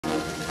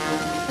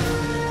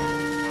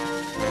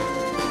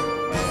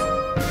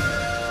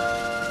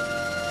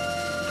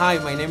Hi,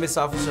 my name is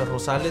Officer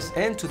Rosales,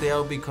 and today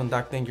I'll be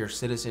conducting your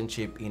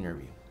citizenship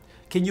interview.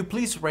 Can you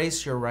please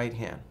raise your right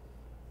hand?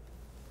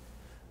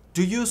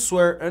 Do you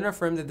swear and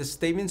affirm that the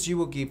statements you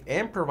will give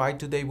and provide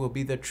today will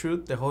be the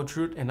truth, the whole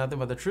truth, and nothing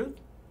but the truth?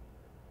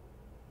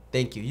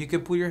 Thank you. You can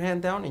put your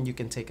hand down and you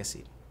can take a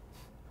seat.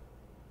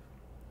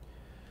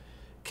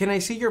 Can I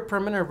see your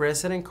permanent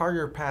resident card,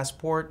 your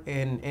passport,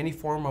 and any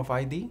form of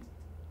ID?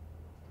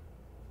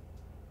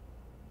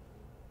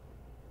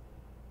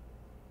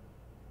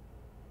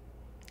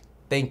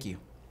 Thank you.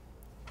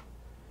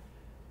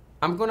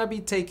 I'm gonna be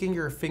taking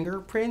your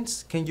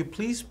fingerprints. Can you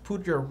please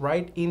put your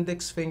right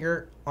index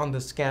finger on the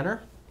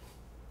scanner?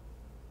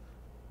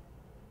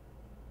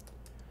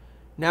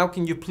 Now,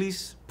 can you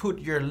please put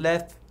your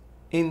left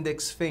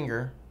index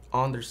finger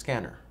on the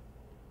scanner?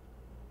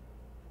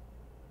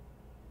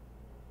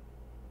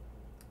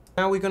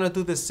 Now we're gonna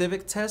do the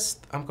civic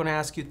test. I'm gonna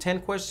ask you 10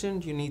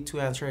 questions. You need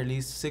to answer at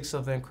least 6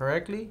 of them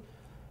correctly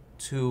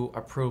to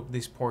approve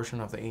this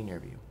portion of the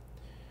interview.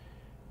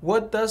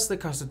 What does the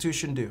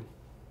Constitution do?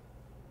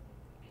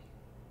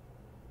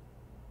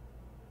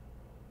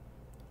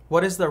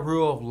 What is the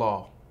rule of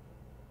law?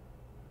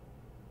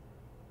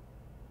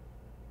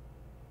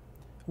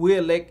 We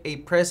elect a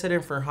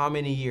president for how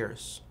many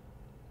years?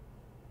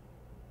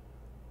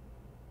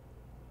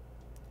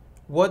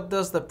 What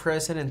does the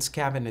president's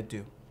cabinet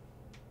do?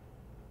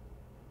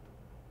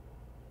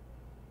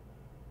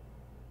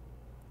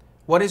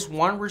 What is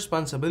one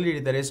responsibility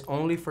that is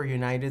only for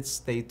United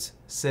States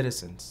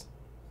citizens?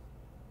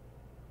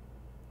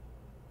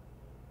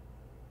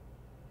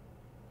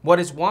 What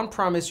is one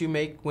promise you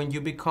make when you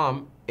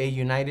become a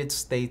United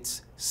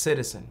States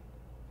citizen?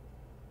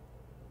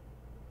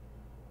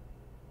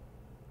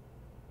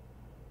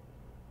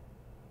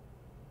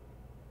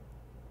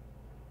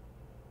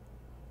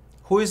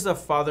 Who is the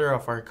father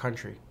of our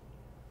country?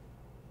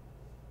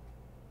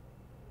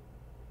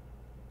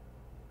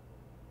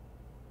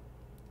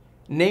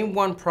 Name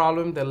one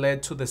problem that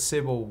led to the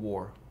Civil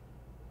War.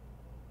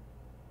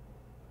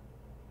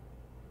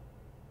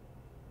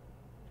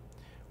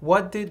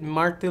 What did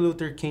Martin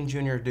Luther King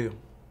Jr. do?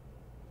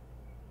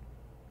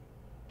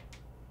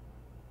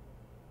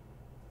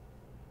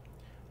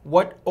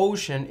 What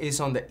ocean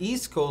is on the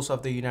east coast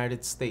of the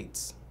United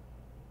States?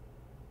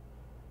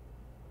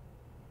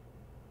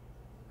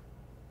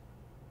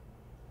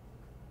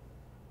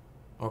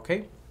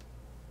 Okay.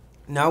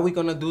 Now we're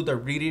gonna do the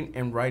reading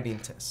and writing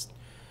test.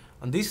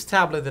 On this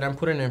tablet that I'm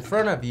putting in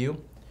front of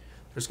you,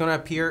 there's gonna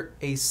appear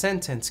a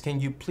sentence. Can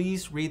you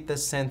please read the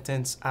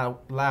sentence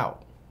out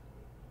loud?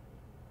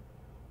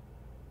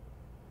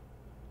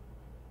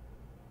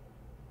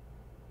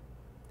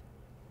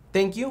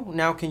 Thank you.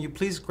 Now, can you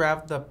please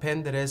grab the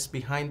pen that is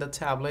behind the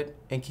tablet,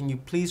 and can you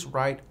please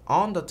write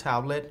on the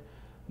tablet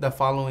the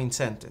following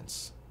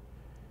sentence?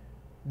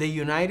 The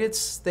United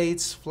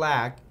States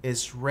flag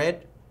is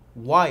red,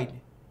 white,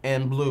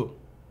 and blue.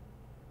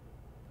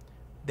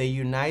 The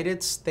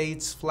United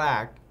States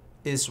flag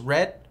is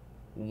red,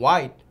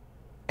 white,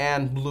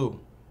 and blue.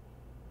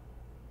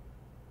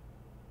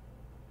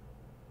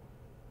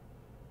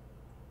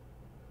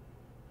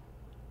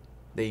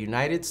 The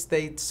United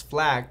States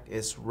flag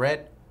is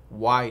red,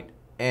 white,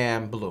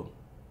 and blue.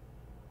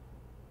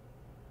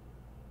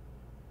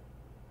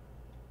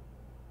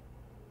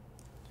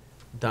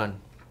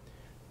 Done.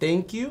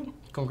 Thank you.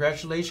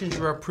 Congratulations,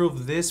 you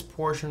approved this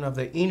portion of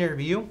the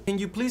interview. Can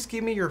you please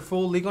give me your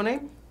full legal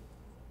name?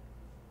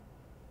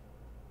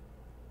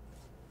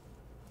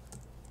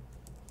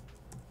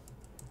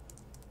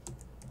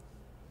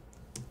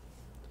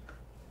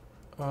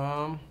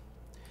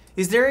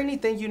 Is there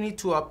anything you need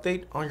to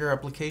update on your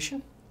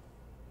application?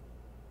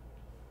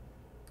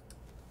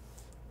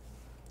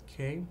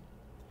 Okay.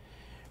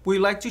 Would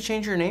you like to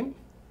change your name?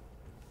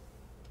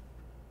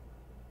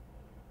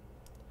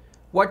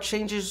 What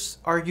changes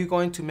are you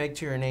going to make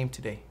to your name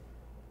today?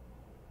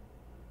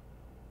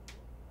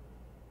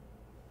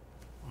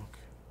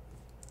 Okay.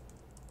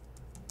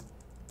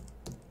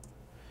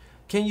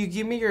 Can you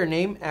give me your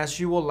name as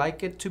you would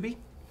like it to be?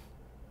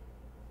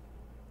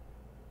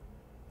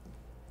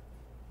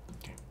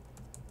 Okay.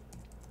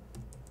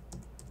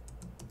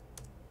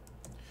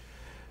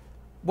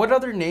 What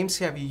other names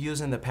have you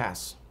used in the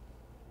past?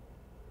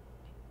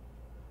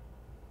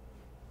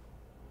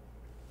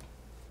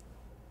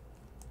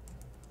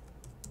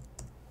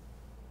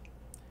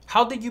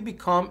 How did you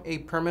become a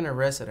permanent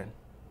resident?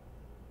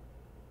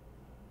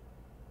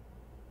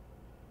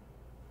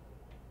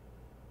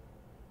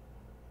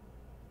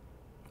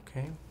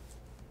 Okay.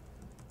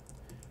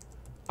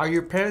 Are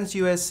your parents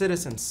U.S.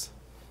 citizens?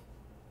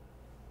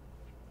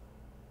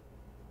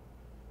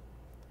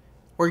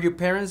 Were your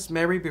parents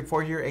married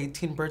before your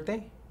 18th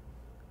birthday?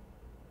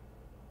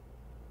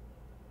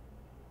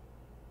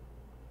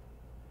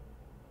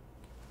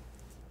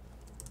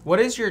 What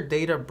is your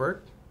date of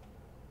birth?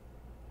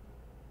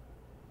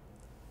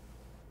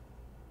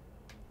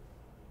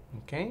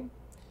 Okay.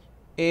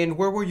 And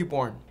where were you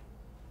born?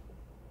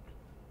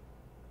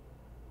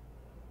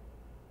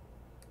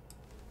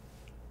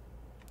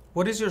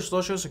 What is your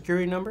social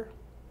security number?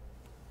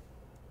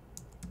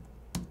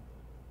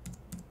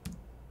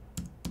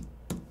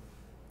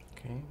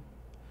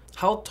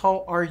 How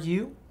tall are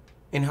you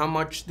and how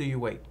much do you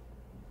weigh?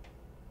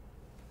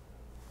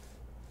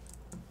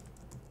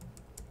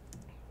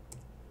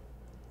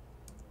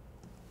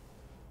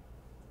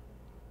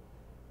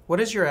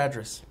 What is your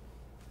address?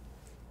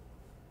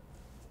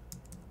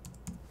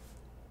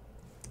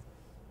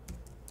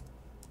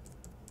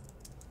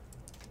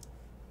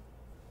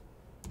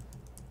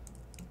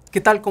 ¿Qué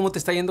tal? ¿Cómo te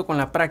está yendo con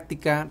la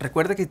práctica?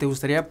 Recuerda que si te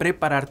gustaría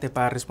prepararte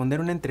para responder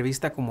una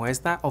entrevista como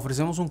esta,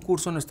 ofrecemos un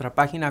curso en nuestra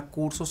página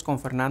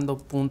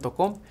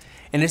cursosconfernando.com.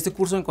 En este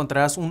curso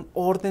encontrarás un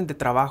orden de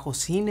trabajo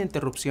sin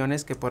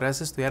interrupciones que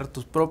podrás estudiar a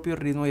tu propio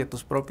ritmo y a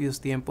tus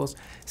propios tiempos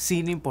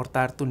sin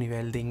importar tu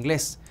nivel de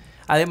inglés.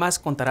 Además,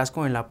 contarás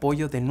con el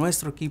apoyo de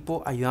nuestro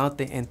equipo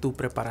ayudándote en tu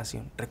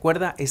preparación.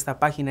 Recuerda, esta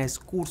página es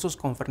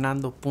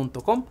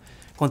cursosconfernando.com.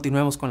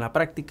 Continuemos con la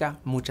práctica.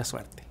 Mucha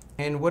suerte.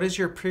 And what is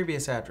your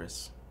previous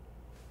address?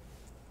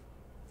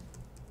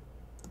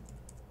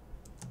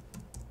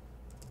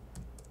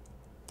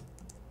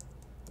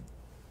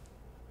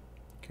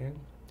 Okay.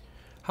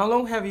 How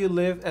long have you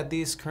lived at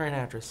this current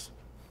address?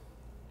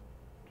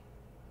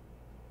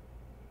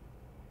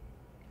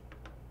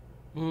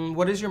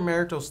 What is your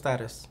marital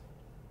status?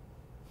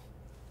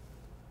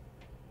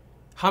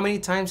 How many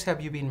times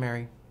have you been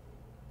married?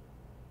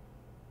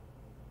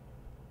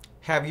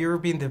 Have you ever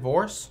been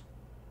divorced?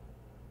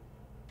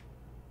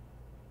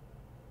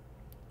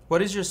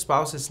 What is your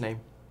spouse's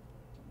name?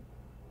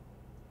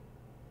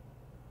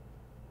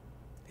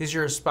 Is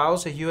your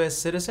spouse a U.S.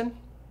 citizen?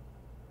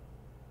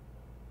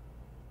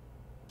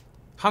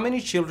 How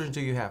many children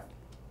do you have?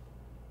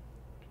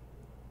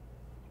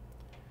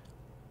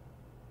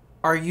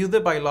 Are you the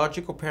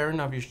biological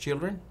parent of your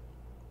children?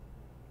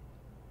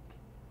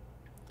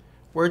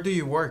 Where do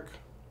you work?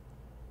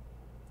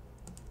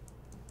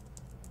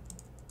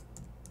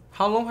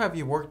 How long have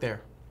you worked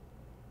there?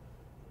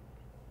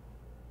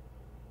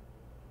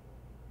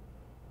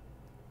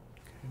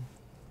 Okay.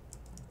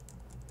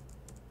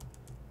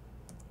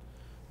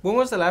 When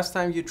was the last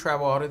time you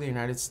traveled out of the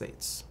United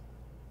States?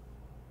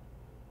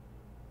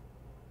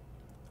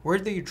 Where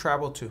did you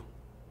travel to?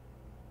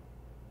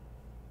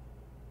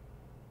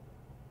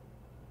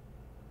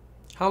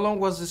 How long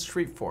was this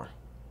trip for?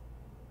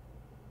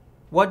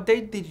 What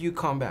date did you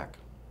come back?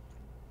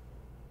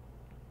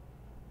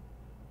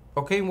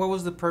 Okay, and what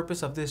was the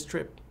purpose of this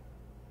trip?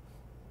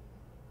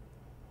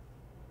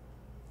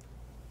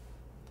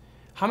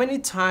 How many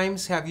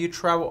times have you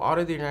traveled out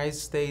of the United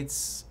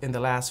States in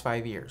the last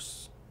 5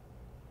 years?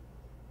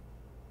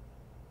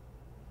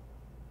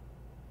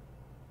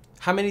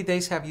 How many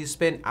days have you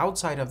spent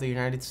outside of the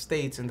United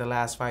States in the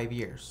last 5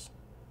 years?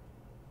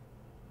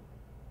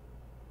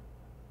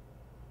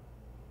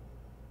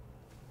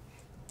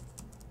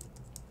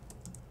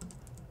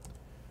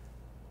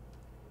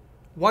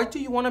 Why do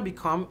you want to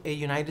become a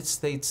United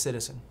States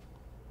citizen?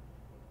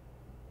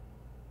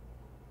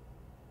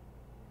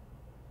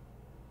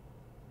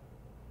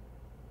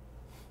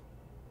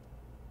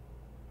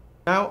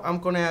 Now I'm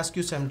going to ask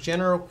you some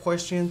general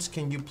questions.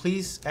 Can you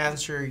please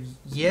answer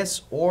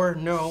yes or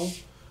no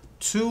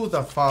to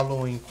the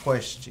following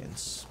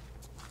questions?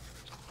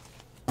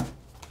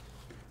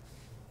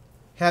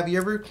 Have you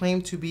ever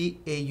claimed to be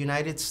a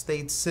United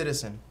States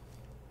citizen?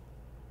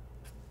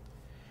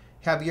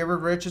 Have you ever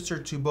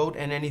registered to vote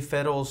in any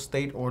federal,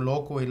 state, or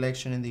local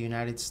election in the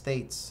United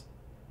States?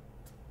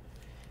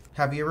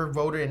 Have you ever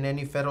voted in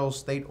any federal,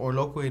 state, or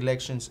local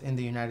elections in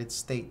the United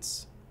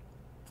States?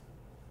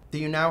 Do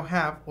you now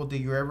have, or do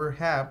you ever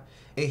have,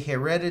 a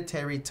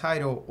hereditary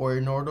title or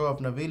an order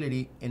of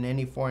nobility in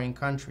any foreign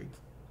country?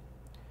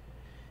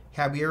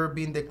 Have you ever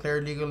been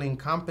declared legally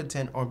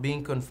incompetent or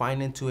been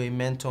confined into a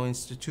mental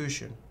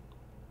institution?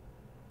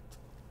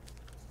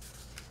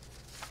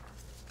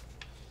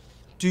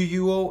 Do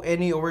you owe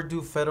any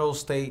overdue federal,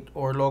 state,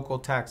 or local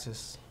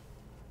taxes?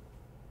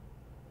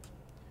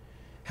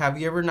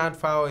 Have you ever not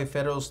filed a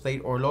federal,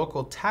 state, or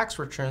local tax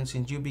return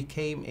since you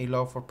became a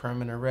lawful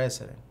permanent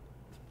resident?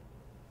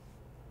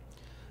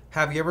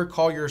 Have you ever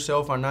called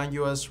yourself a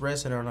non-U.S.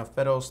 resident on a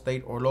federal,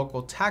 state, or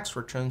local tax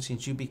return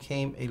since you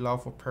became a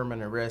lawful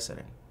permanent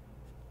resident?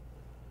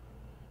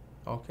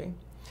 Okay.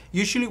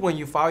 Usually when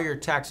you file your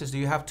taxes, do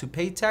you have to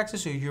pay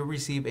taxes or you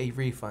receive a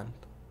refund?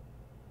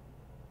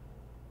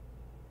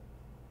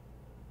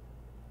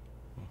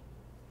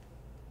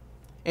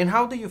 And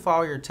how do you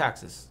file your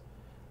taxes?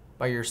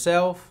 By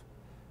yourself?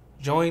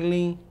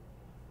 Jointly?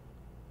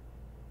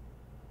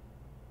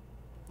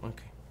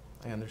 Okay,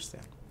 I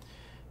understand.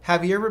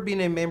 Have you ever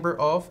been a member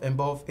of,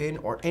 involved in,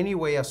 or any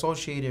way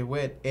associated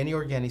with any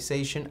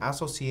organization,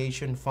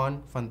 association,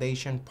 fund,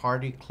 foundation,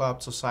 party,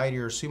 club, society,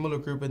 or similar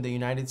group in the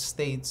United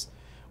States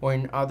or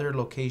in other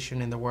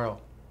location in the world?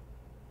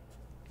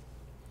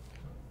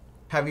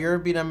 Have you ever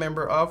been a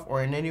member of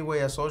or in any way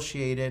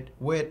associated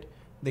with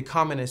the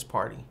Communist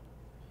Party,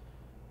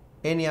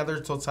 any other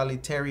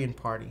totalitarian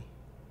party,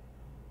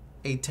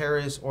 a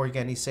terrorist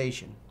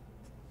organization?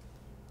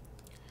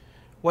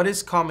 What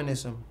is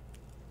communism?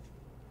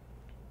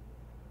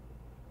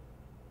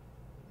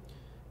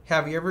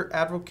 Have you ever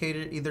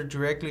advocated either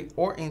directly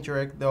or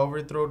indirectly the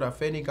overthrow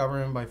of any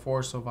government by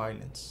force or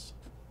violence?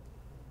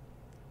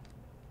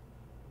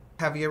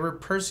 Have you ever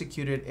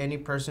persecuted any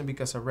person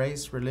because of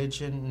race,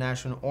 religion,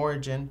 national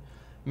origin,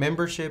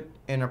 membership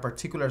in a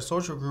particular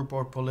social group,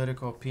 or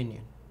political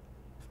opinion?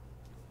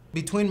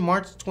 Between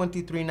March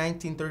 23,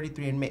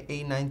 1933 and May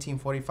 8,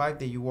 1945,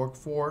 did you work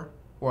for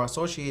or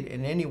associate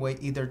in any way,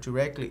 either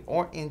directly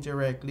or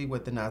indirectly,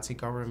 with the Nazi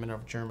government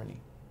of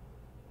Germany?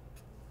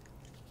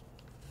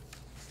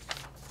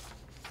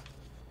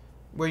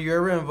 Were you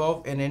ever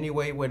involved in any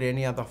way with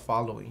any of the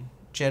following?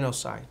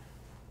 Genocide,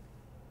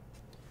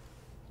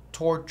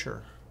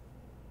 torture,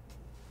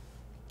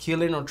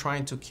 killing or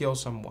trying to kill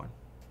someone,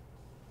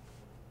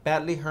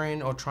 badly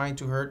hurting or trying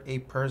to hurt a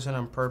person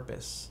on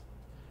purpose,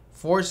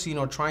 forcing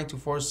or trying to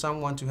force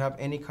someone to have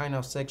any kind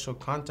of sexual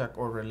contact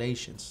or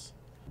relations,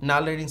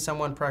 not letting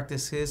someone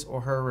practice his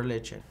or her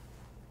religion.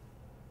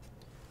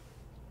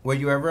 Were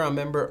you ever a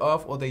member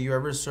of, or that you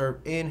ever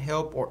served in,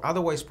 help, or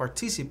otherwise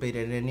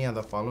participated in any of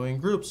the following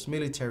groups?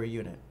 Military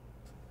unit,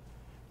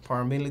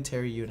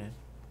 paramilitary unit,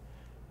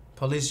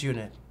 police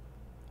unit,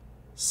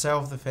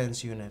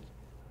 self-defense unit,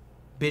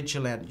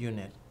 vigilant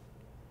unit,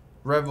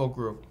 rebel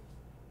group,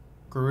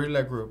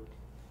 guerrilla group,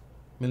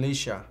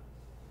 militia,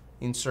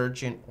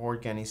 insurgent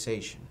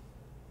organization.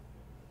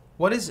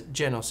 What is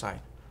genocide?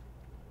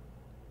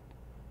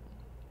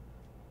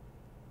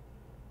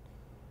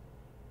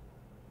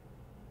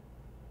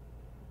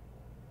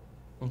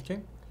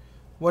 Okay.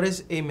 What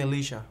is a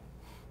militia?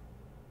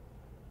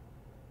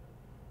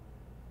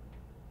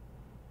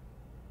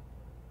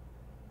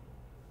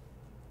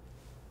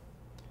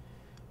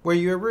 Were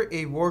you ever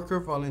a worker,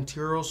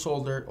 volunteer, or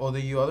soldier, or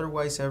that you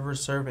otherwise ever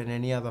serve in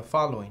any of the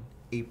following?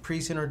 A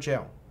prison or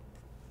jail,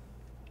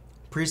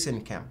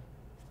 prison camp,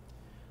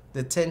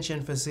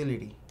 detention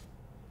facility,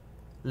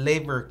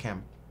 labor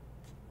camp,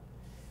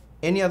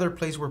 any other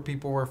place where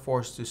people were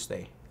forced to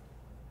stay.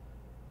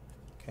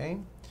 Okay.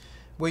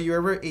 Were you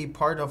ever a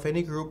part of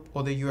any group,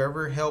 or did you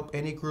ever help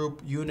any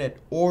group, unit,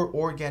 or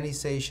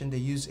organization that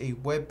use a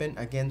weapon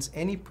against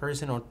any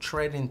person or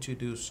threaten to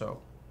do so?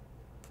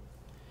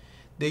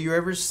 Did you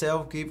ever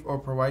self-give or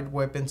provide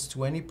weapons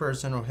to any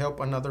person, or help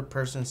another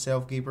person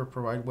self-give or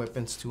provide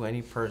weapons to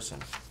any person?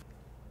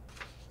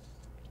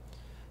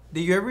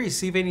 Did you ever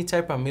receive any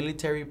type of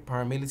military,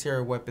 paramilitary,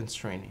 or weapons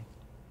training?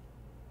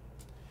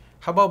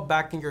 How about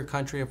back in your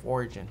country of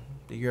origin?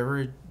 Did you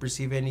ever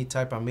receive any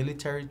type of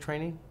military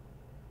training?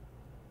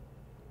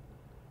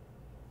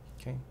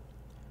 Okay.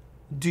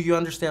 Do you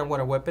understand what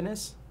a weapon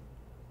is?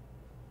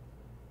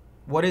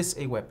 What is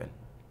a weapon?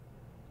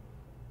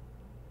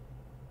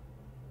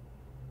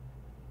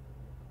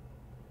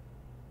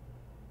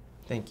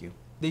 Thank you.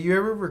 Did you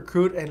ever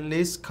recruit,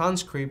 enlist,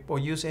 conscript, or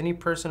use any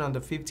person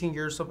under 15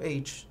 years of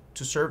age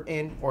to serve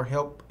in or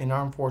help an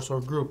armed force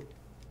or group?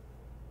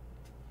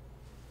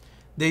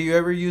 Did you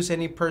ever use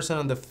any person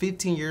under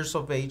 15 years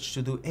of age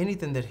to do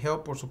anything that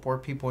help or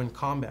support people in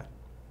combat?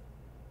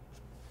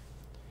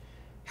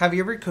 Have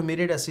you ever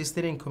committed,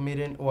 assisted in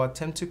committing, or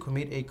attempt to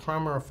commit a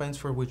crime or offense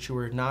for which you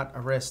were not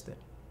arrested?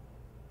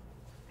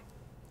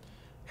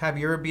 Have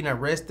you ever been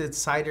arrested,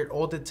 cited,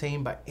 or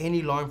detained by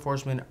any law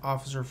enforcement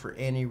officer for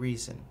any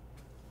reason?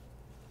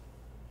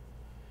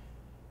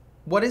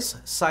 What is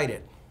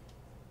cited?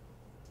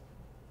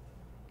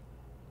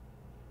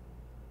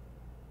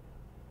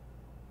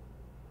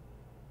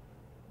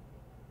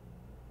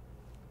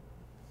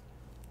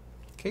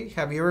 Okay,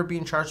 have you ever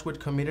been charged with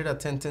committed,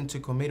 attempting to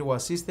commit, or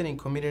assisted in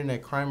committing a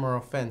crime or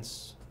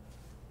offense?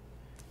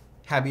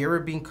 Have you ever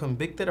been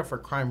convicted of a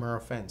crime or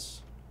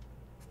offense?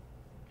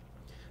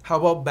 How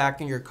about back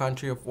in your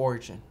country of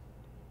origin?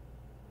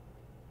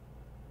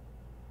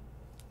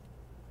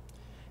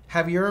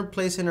 Have you ever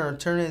placed in an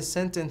alternative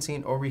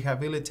sentencing or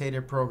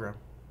rehabilitative program?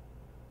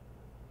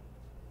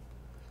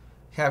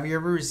 Have you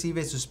ever received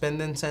a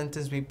suspended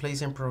sentence, be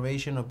placed in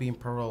probation, or been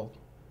paroled?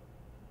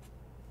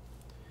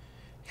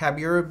 Have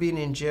you ever been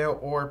in jail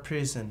or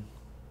prison?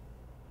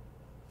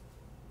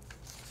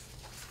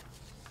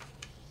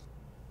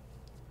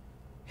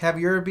 Have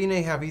you ever been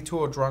a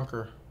habitual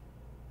drunkard?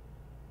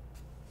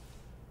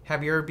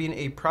 Have you ever been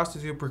a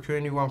prostitute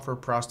procuring anyone for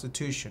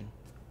prostitution?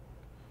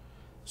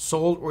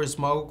 Sold or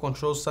smuggled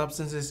controlled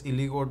substances,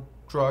 illegal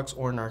drugs,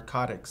 or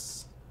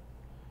narcotics?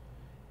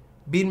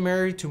 Been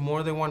married to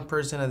more than one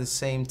person at the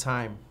same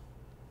time?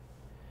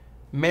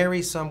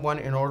 Marry someone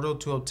in order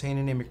to obtain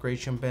an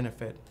immigration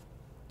benefit?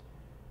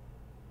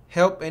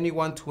 Help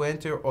anyone to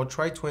enter or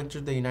try to enter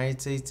the United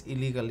States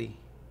illegally?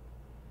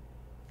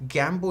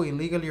 Gamble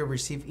illegally or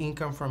receive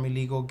income from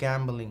illegal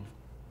gambling?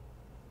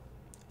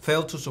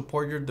 Fail to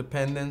support your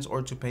dependents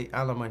or to pay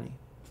alimony?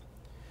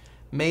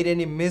 Made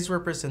any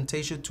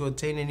misrepresentation to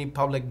obtain any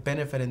public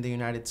benefit in the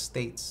United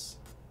States?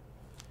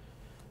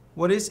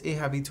 What is a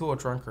habitual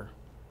drunkard?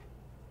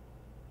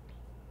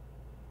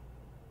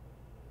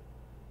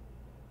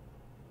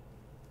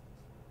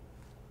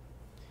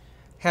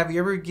 Have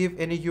you ever given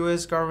any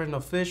U.S. government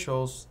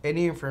officials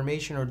any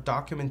information or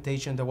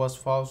documentation that was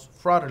false,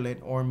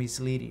 fraudulent, or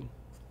misleading?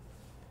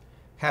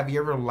 Have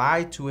you ever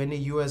lied to any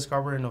U.S.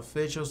 government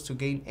officials to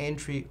gain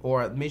entry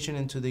or admission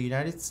into the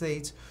United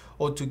States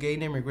or to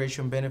gain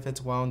immigration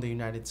benefits while in the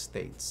United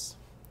States?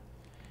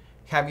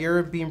 Have you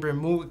ever been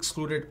removed,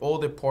 excluded, or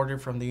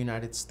deported from the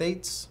United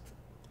States?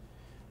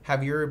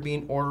 Have you ever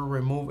been ordered,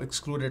 removed,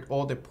 excluded,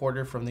 or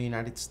deported from the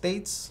United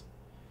States?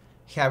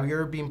 Have you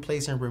ever been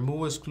placed in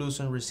removal,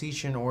 exclusion,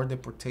 rescission, or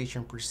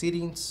deportation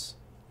proceedings?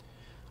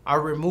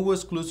 Are removal,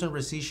 exclusion,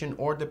 rescission,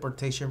 or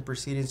deportation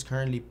proceedings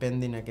currently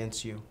pending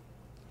against you?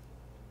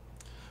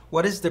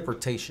 What is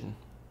deportation?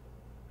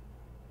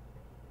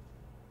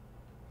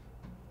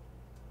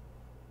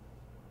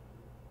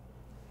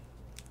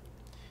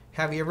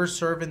 Have you ever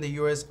served in the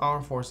U.S.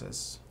 Armed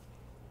Forces?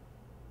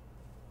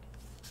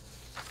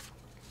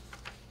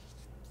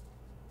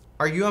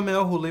 Are you a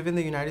male who lived in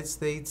the United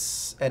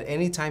States at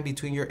any time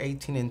between your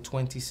 18th and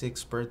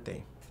 26th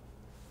birthday?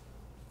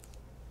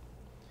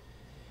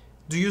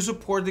 Do you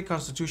support the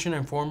Constitution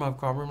and form of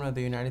government of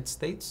the United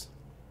States?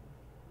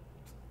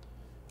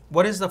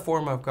 What is the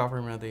form of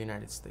government of the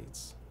United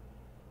States?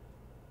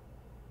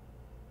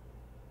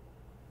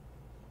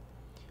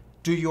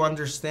 Do you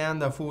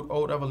understand the full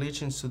oath of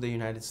allegiance to the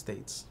United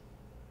States?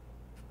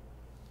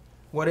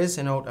 What is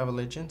an oath of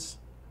allegiance?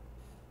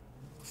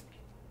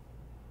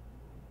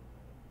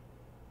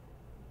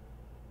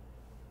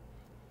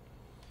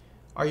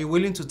 Are you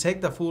willing to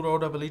take the full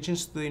oath of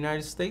allegiance to the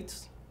United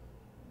States?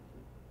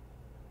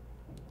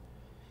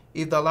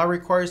 If the law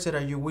requires it,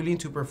 are you willing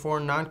to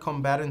perform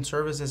non-combatant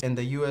services in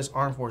the U.S.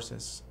 Armed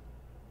Forces?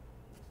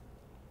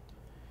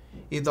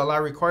 If the law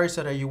requires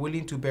it, are you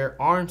willing to bear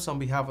arms on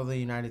behalf of the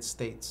United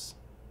States?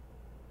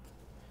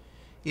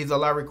 If the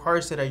law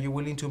requires it, are you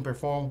willing to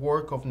perform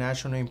work of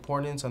national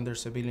importance under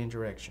civilian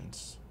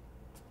directions?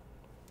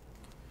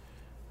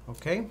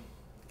 Okay.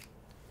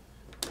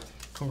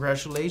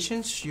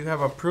 Congratulations, you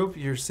have approved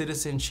your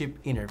citizenship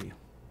interview.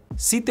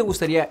 Si te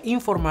gustaría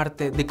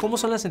informarte de cómo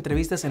son las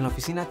entrevistas en la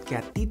oficina que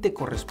a ti te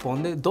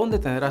corresponde, dónde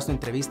tendrás tu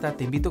entrevista,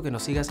 te invito a que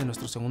nos sigas en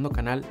nuestro segundo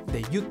canal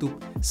de YouTube,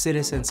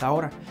 Citizens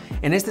Ahora.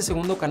 En este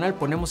segundo canal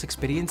ponemos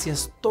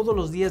experiencias todos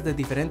los días de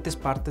diferentes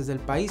partes del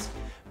país.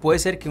 Puede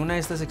ser que una de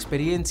estas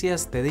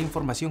experiencias te dé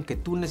información que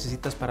tú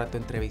necesitas para tu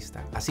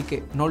entrevista. Así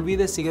que no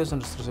olvides, síguenos en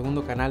nuestro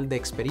segundo canal de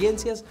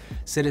experiencias,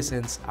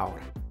 Citizens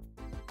Ahora.